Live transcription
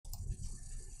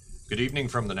Good evening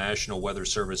from the National Weather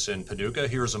Service in Paducah.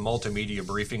 Here's a multimedia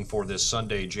briefing for this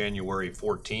Sunday, January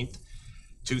 14th,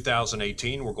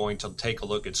 2018. We're going to take a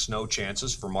look at snow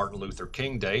chances for Martin Luther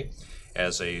King Day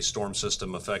as a storm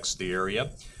system affects the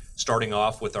area. Starting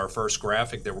off with our first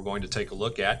graphic that we're going to take a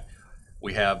look at,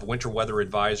 we have winter weather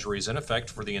advisories in effect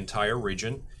for the entire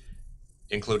region,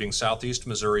 including southeast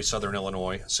Missouri, southern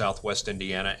Illinois, southwest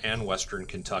Indiana, and western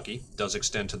Kentucky. It does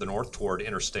extend to the north toward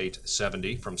Interstate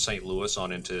 70 from St. Louis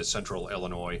on into central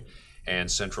Illinois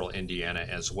and central Indiana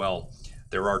as well.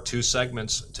 There are two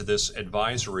segments to this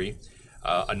advisory.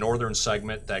 A northern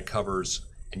segment that covers,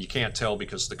 and you can't tell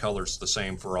because the color's the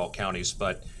same for all counties,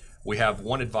 but we have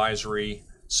one advisory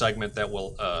segment that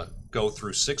will go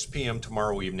through 6 p.m.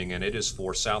 tomorrow evening, and it is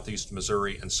for southeast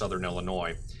Missouri and southern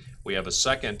Illinois. We have a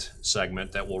second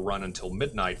segment that will run until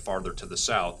midnight farther to the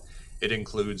south. It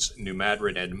includes New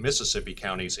Madrid and Mississippi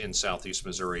counties in southeast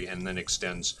Missouri and then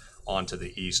extends on to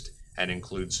the east and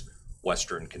includes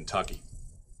western Kentucky.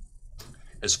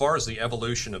 As far as the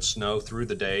evolution of snow through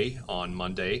the day on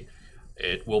Monday,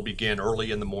 it will begin early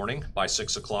in the morning. By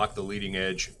 6 o'clock, the leading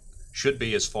edge should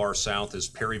be as far south as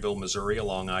Perryville, Missouri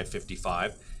along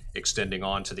I-55, extending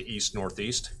on to the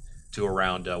east-northeast to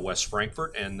around West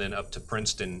Frankfort and then up to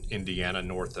Princeton, Indiana,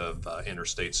 north of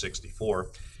Interstate 64.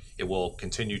 It will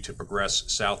continue to progress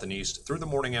south and east through the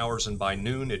morning hours, and by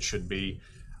noon it should be,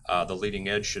 the leading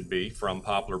edge should be from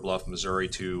Poplar Bluff, Missouri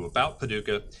to about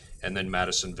Paducah and then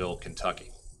Madisonville,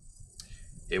 Kentucky.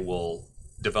 It will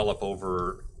develop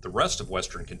over the rest of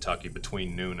western Kentucky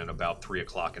between noon and about 3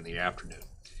 o'clock in the afternoon.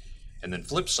 And then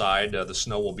flip side, the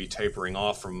snow will be tapering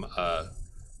off from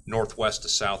northwest to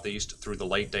southeast through the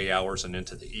late day hours and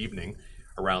into the evening.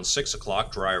 Around 6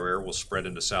 o'clock, drier air will spread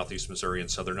into southeast Missouri and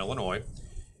southern Illinois,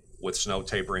 with snow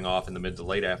tapering off in the mid to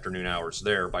late afternoon hours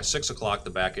there. By 6 o'clock, the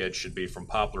back edge should be from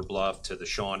Poplar Bluff to the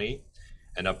Shawnee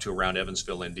and up to around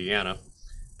Evansville, Indiana.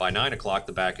 By 9 o'clock,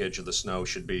 the back edge of the snow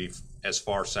should be as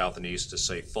far south and east as,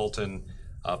 say, Fulton,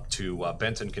 up to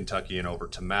Benton, Kentucky, and over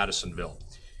to Madisonville.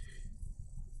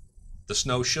 The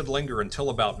snow should linger until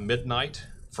about midnight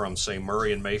from, say,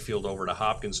 Murray and Mayfield over to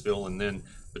Hopkinsville, and then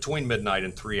between midnight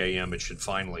and 3 a.m. it should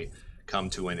finally come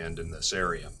to an end in this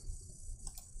area.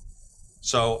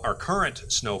 So our current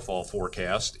snowfall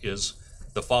forecast is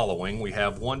the following. We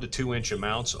have 1 to 2 inch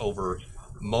amounts over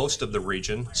most of the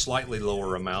region. Slightly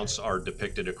lower amounts are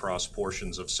depicted across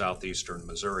portions of southeastern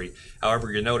Missouri.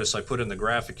 However, you notice I put in the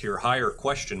graphic here higher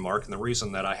question mark, and the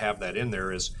reason that I have that in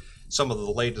there is some of the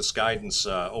latest guidance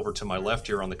over to my left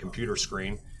here on the computer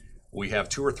screen. We have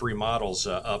 2 or 3 models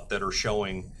up that are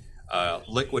showing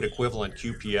liquid equivalent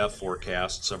QPF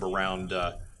forecasts of around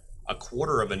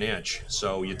 1/4 of an inch.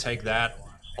 So you take that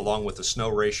along with the snow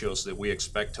ratios that we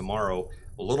expect tomorrow.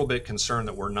 A little bit concerned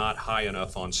that we're not high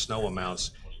enough on snow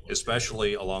amounts,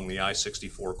 especially along the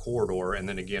I-64 corridor and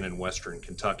then again in western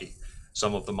Kentucky.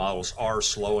 Some of the models are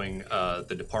slowing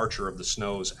the departure of the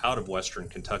snows out of western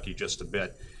Kentucky just a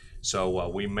bit. So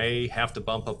we may have to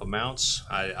bump up amounts.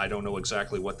 I don't know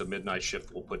exactly what the midnight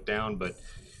shift will put down, but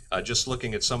just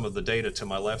looking at some of the data to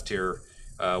my left here,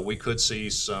 we could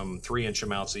see some 3-inch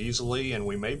amounts easily, and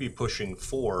we may be pushing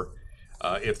 4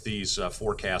 if these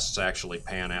forecasts actually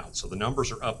pan out. So the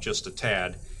numbers are up just a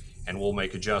tad, and we'll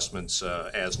make adjustments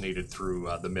as needed through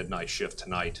the midnight shift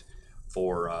tonight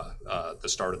for the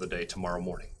start of the day tomorrow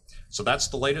morning. So that's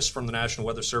the latest from the National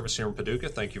Weather Service here in Paducah.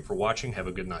 Thank you for watching. Have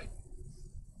a good night.